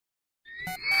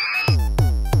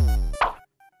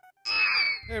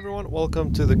Hey everyone,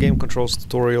 welcome to the game controls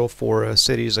tutorial for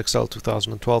Cities Excel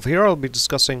 2012. Here I'll be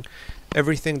discussing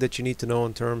everything that you need to know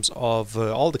in terms of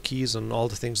all the keys and all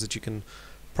the things that you can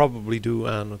probably do,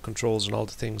 and controls and all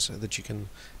the things that you can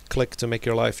click to make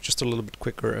your life just a little bit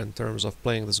quicker in terms of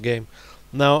playing this game.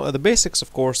 Now the basics,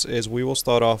 of course, is we will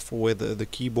start off with the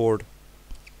keyboard.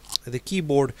 The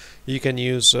keyboard, you can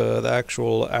use the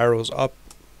actual arrows up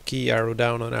key, arrow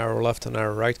down, and arrow left and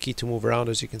arrow right key to move around.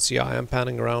 As you can see, I am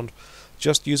panning around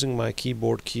just using my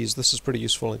keyboard keys. This is pretty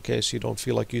useful in case you don't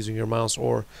feel like using your mouse,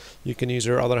 or you can use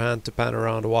your other hand to pan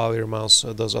around while your mouse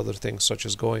does other things, such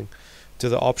as going to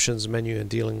the options menu and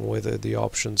dealing with the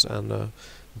options and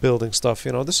building stuff.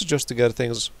 You know, this is just to get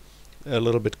things a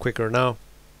little bit quicker. Now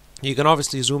you can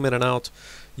obviously zoom in and out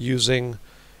using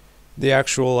the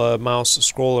actual mouse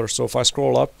scroller. So if I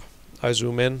scroll up, I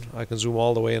zoom in, I can zoom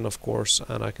all the way in, of course,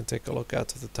 and I can take a look at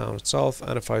the town itself.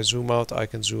 And if I zoom out, I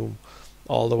can zoom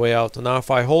all the way out. And now if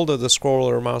I hold the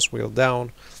scroller or mouse wheel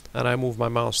down and I move my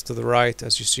mouse to the right,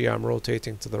 as you see, I'm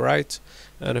rotating to the right.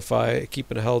 And if I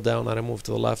keep it held down and I move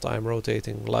to the left, I'm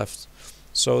rotating left.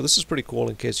 So this is pretty cool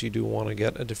in case you do want to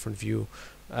get a different view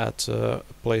at a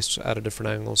place at a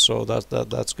different angle. So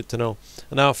that's good to know.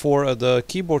 And now for the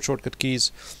keyboard shortcut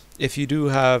keys, if you do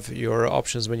have your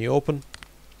options menu open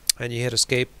and you hit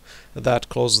escape, that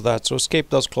closes that. So escape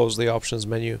does close the options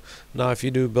menu. Now if you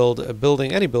do build a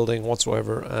building, any building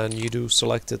whatsoever, and you do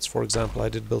select it, for example, I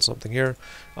did build something here,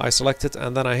 I select it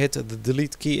and then I hit the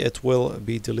delete key, it will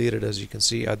be deleted. As you can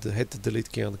see, I hit the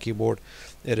delete key on the keyboard,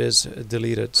 it is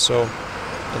deleted. So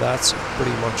that's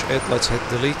pretty much it. Let's hit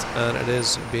delete and it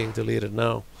is being deleted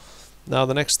now. Now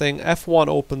the next thing, F1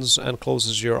 opens and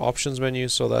closes your options menu,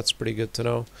 so that's pretty good to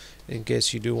know. In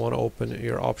case you do want to open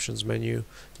your options menu,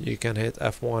 you can hit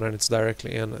F1 and it's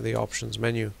directly in the options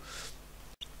menu.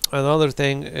 Another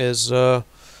thing is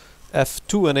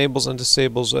F2 enables and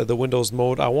disables the Windows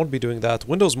mode. I won't be doing that.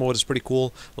 Windows mode is pretty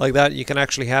cool. Like that, you can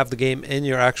actually have the game in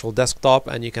your actual desktop,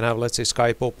 and you can have, let's say,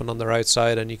 Skype open on the right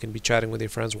side, and you can be chatting with your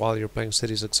friends while you're playing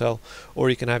Cities Excel. Or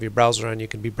you can have your browser and you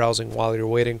can be browsing while you're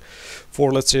waiting for,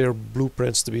 let's say, your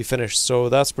blueprints to be finished. So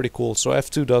that's pretty cool. So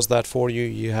F2 does that for you.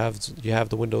 You have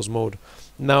the Windows mode.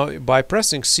 Now by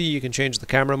pressing C, you can change the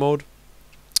camera mode.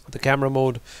 The camera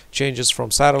mode changes from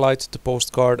satellite to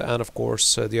postcard, and of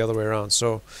course the other way around.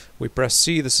 So we press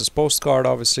C, this is postcard.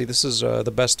 Obviously this is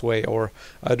the best way, or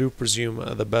I do presume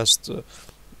the best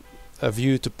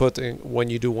view to put in when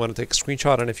you do want to take a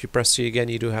screenshot. And if you press C again,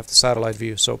 you do have the satellite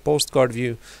view. So postcard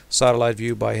view, satellite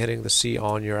view, by hitting the C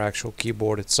on your actual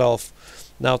keyboard itself.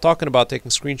 Now talking about taking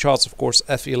screenshots, of course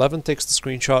F11 takes the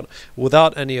screenshot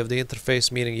without any of the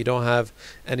interface, meaning you don't have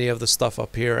any of the stuff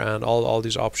up here, and all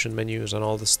these option menus and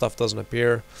all this stuff doesn't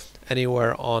appear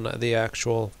anywhere on the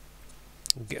actual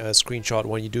screenshot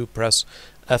when you do press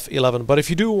F11. But if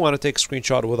you do want to take a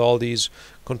screenshot with all these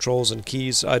controls and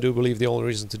keys, I do believe the only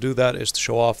reason to do that is to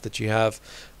show off that you have,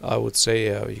 I would say,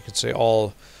 you could say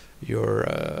all your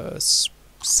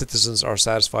citizens are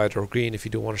satisfied or green. If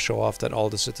you do want to show off that all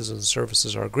the citizen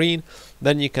services are green,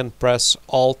 then you can press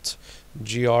Alt,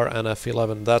 GR, and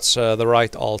F11. That's the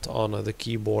right Alt on the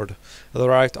keyboard. The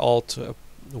right Alt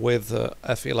with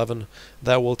F11,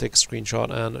 that will take a screenshot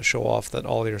and show off that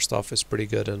all your stuff is pretty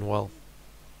good and well.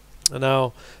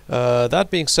 Now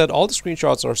that being said, all the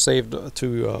screenshots are saved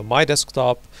to my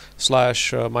desktop /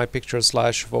 my pictures /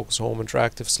 focus home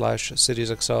interactive / cities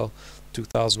excel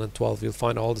 2012. You'll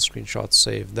find all the screenshots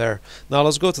saved there. Now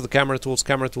let's go to the camera tools.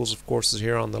 Camera tools, of course, is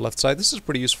here on the left side. This is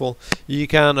pretty useful. You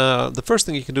can the first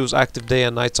thing you can do is active day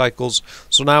and night cycles.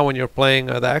 So now when you're playing,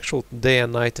 the actual day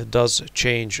and night does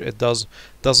change. It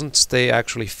doesn't stay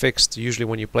actually fixed. Usually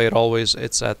when you play it, always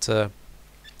it's at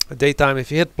daytime.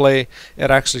 If you hit play, it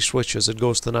actually switches. It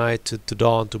goes to night, to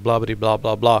dawn, to blah blah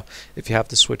blah blah. If you have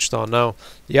this switched on, now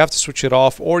you have to switch it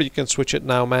off, or you can switch it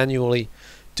now manually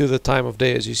to the time of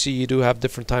day. As you see, you do have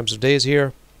different times of days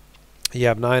here. You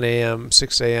have 9 a.m.,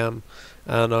 6 a.m.,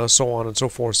 and so on and so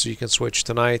forth. So you can switch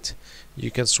to night,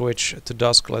 you can switch to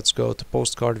dusk. Let's go to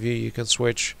postcard view. You can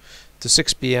switch to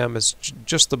 6 p.m. It's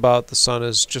just about, the sun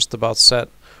is just about set,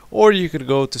 or you could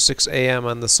go to 6 a.m.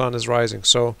 and the sun is rising.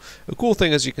 So a cool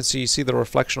thing, as you can see, you see the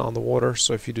reflection on the water.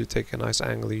 So if you do take a nice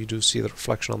angle, you do see the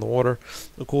reflection on the water.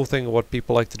 The cool thing, what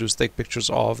people like to do is take pictures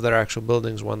of their actual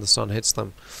buildings when the sun hits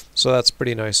them. So that's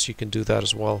pretty nice. You can do that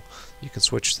as well. You can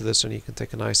switch to this and you can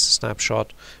take a nice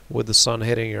snapshot with the sun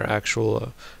hitting your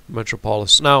actual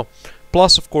metropolis. Now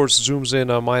plus, of course, zooms in,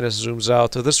 minus zooms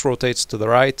out. This rotates to the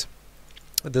right,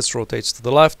 this rotates to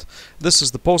the left. This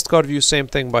is the postcard view, same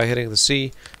thing by hitting the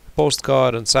C.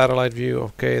 Postcard and satellite view.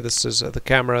 Okay, this is the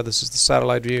camera, this is the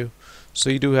satellite view. So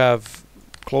you do have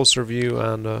closer view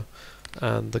and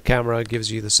and the camera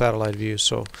gives you the satellite view.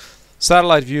 So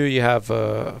satellite view you have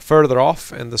further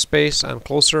off in the space and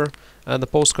closer, and the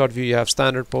postcard view you have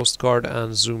standard postcard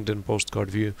and zoomed in postcard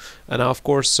view. And now of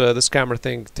course this camera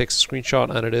thing takes a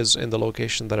screenshot, and it is in the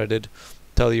location that I did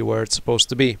tell you where it's supposed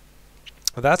to be.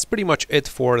 That's pretty much it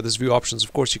for this view options.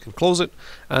 Of course you can close it,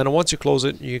 and once you close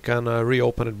it you can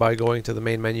reopen it by going to the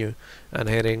main menu and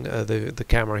hitting the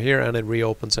camera here, and it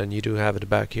reopens and you do have it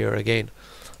back here again.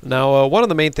 Now one of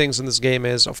the main things in this game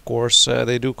is, of course,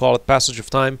 they do call it passage of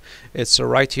time. It's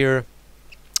right here.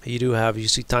 You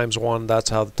see ×1, that's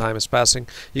how the time is passing.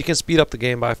 You can speed up the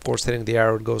game by, of course, hitting the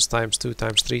arrow. It goes ×2,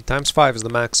 ×3, ×5 is the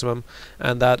maximum,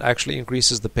 and that actually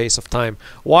increases the pace of time.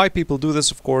 Why people do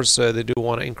this? Of course, they do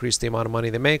want to increase the amount of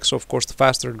money they make, so of course the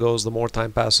faster it goes, the more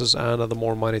time passes, and the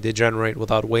more money they generate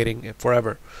without waiting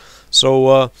forever.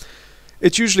 So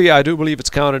it's usually, I do believe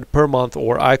it's counted per month,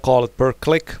 or I call it per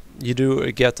click. You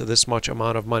do get this much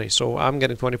amount of money. So I'm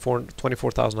getting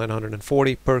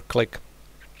 24,940 per click,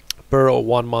 per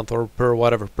 1 month, or per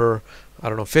whatever, per, I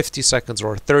don't know, 50 seconds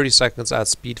or 30 seconds at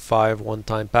speed 5 one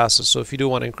time passes. So if you do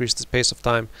want to increase the pace of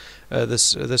time,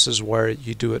 this is where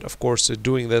you do it. Of course,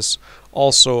 doing this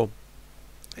also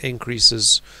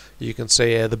increases, you can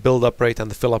say, the build-up rate and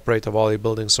the fill-up rate of all your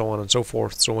buildings, so on and so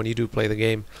forth. So when you do play the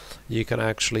game, you can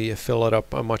actually fill it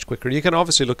up much quicker. You can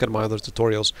obviously look at my other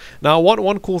tutorials. Now,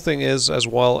 one cool thing is, as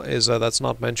well, is that's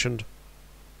not mentioned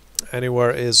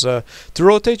anywhere, is to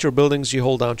rotate your buildings you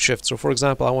hold down shift. So for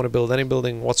example, I want to build any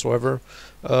building whatsoever,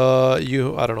 I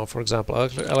don't know, for example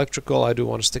electrical, I do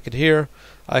want to stick it here.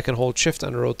 I can hold shift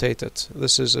and rotate it.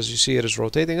 This is, as you see, it is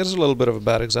rotating. It is a little bit of a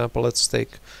bad example. Let's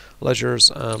take leisures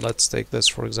and let's take this,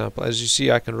 for example. As you see,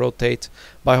 I can rotate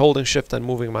by holding shift and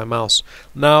moving my mouse.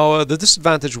 Now the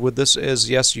disadvantage with this is,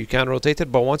 yes, you can rotate it,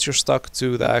 but once you're stuck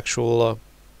to the actual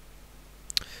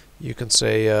you can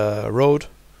say road,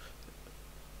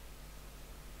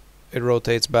 it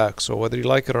rotates back. So whether you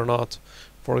like it or not,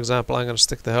 for example, I'm going to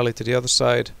stick the heli to the other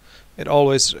side. It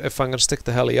always, if I'm going to stick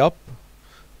the heli up,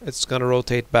 it's going to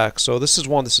rotate back. So this is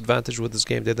one disadvantage with this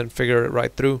game. They didn't figure it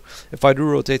right through. If I do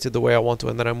rotate it the way I want to,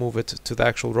 and then I move it to the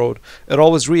actual road, it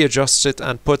always readjusts it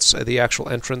and puts the actual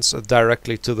entrance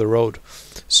directly to the road.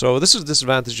 So this is a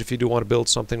disadvantage if you do want to build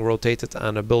something, rotate it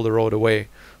and build a road away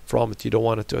from it. You don't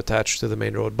want it to attach to the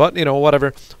main road. But, you know,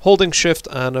 whatever. Holding shift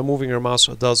and moving your mouse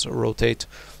does rotate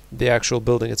the actual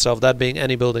building itself, that being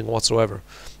any building whatsoever.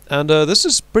 And this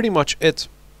is pretty much it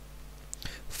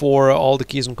for all the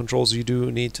keys and controls you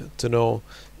do need to know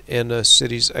in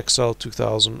Cities XL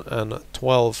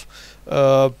 2012.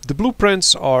 The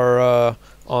blueprints are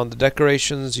on the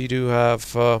decorations. You do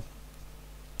have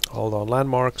hold on,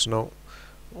 landmarks, no,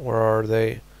 where are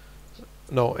they?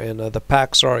 No, in the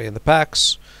packs, sorry, in the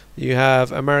packs you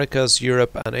have Americas,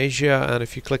 Europe and Asia, and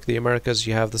if you click the Americas,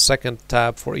 you have the second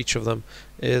tab for each of them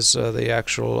is the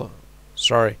actual,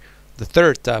 sorry, the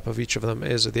third tab of each of them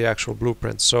is the actual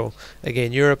blueprints. So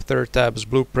again, Europe third tab is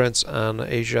blueprints, and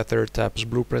Asia third tab is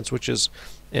blueprints, which is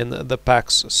in the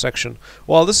packs section.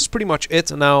 Well, this is pretty much it.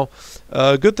 Now,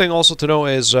 a good thing also to know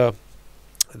is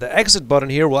the exit button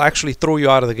here will actually throw you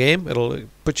out of the game. It'll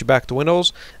put you back to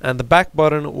Windows, and the back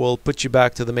button will put you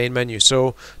back to the main menu.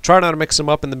 So try not to mix them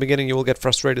up. In the beginning you will get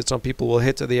frustrated. Some people will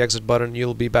hit the exit button,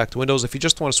 you'll be back to Windows. If you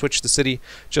just want to switch the city,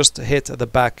 just hit the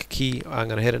back key. I'm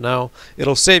going to hit it now.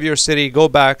 It'll save your city, go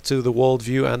back to the world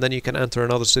view, and then you can enter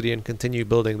another city and continue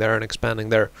building there and expanding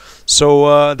there.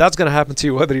 So that's going to happen to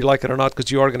you whether you like it or not,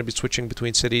 because you are going to be switching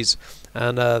between cities.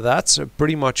 And that's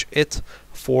pretty much it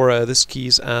for this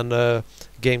keys and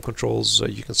game controls,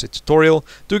 you can say, tutorial.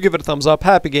 Do give it a thumbs up.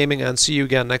 Happy gaming, and see you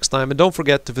again next time. And don't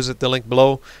forget to visit the link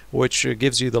below, which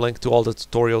gives you the link to all the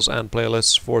tutorials and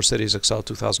playlists for Cities XL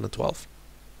 2012.